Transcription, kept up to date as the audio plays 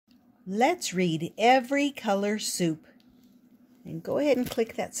Let's read every color soup. And go ahead and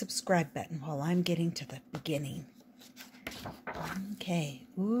click that subscribe button while I'm getting to the beginning. Okay,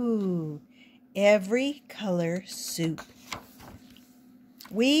 ooh, every color soup.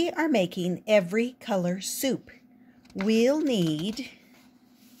 We are making every color soup. We'll need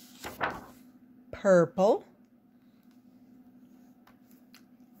purple,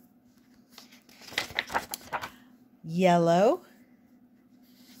 yellow,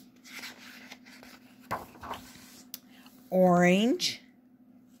 orange,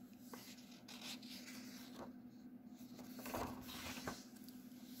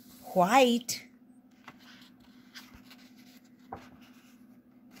 white,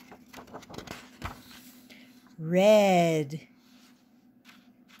 red,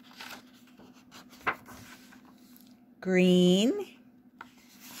 green,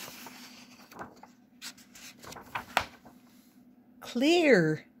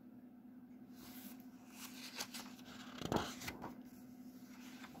 clear,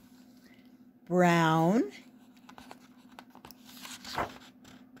 brown,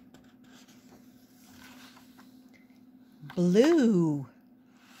 blue.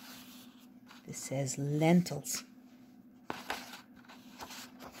 This says lentils.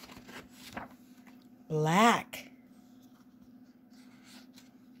 Black.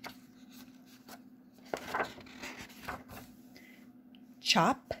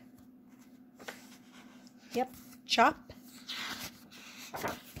 Chop. Yep, chop.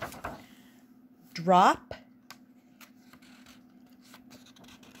 Drop.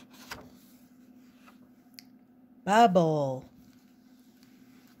 Bubble.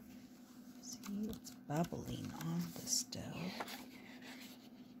 See, it's bubbling on the stove.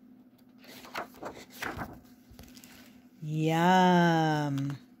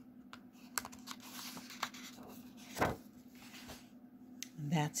 Yum.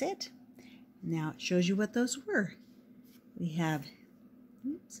 That's it. Now it shows you what those were. We have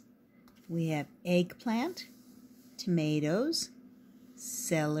eggplant, tomatoes,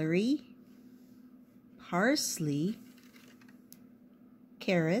 celery, parsley,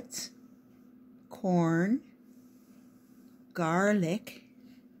 carrots, corn, garlic,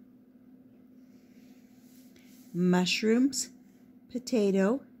 mushrooms,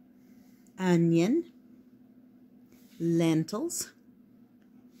 potato, onion, lentils,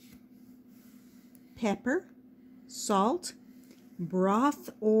 pepper, salt, broth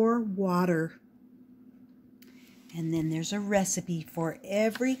or water. And then there's a recipe for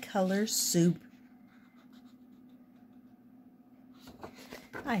every color soup.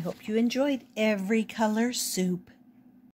 I hope you enjoyed every color soup.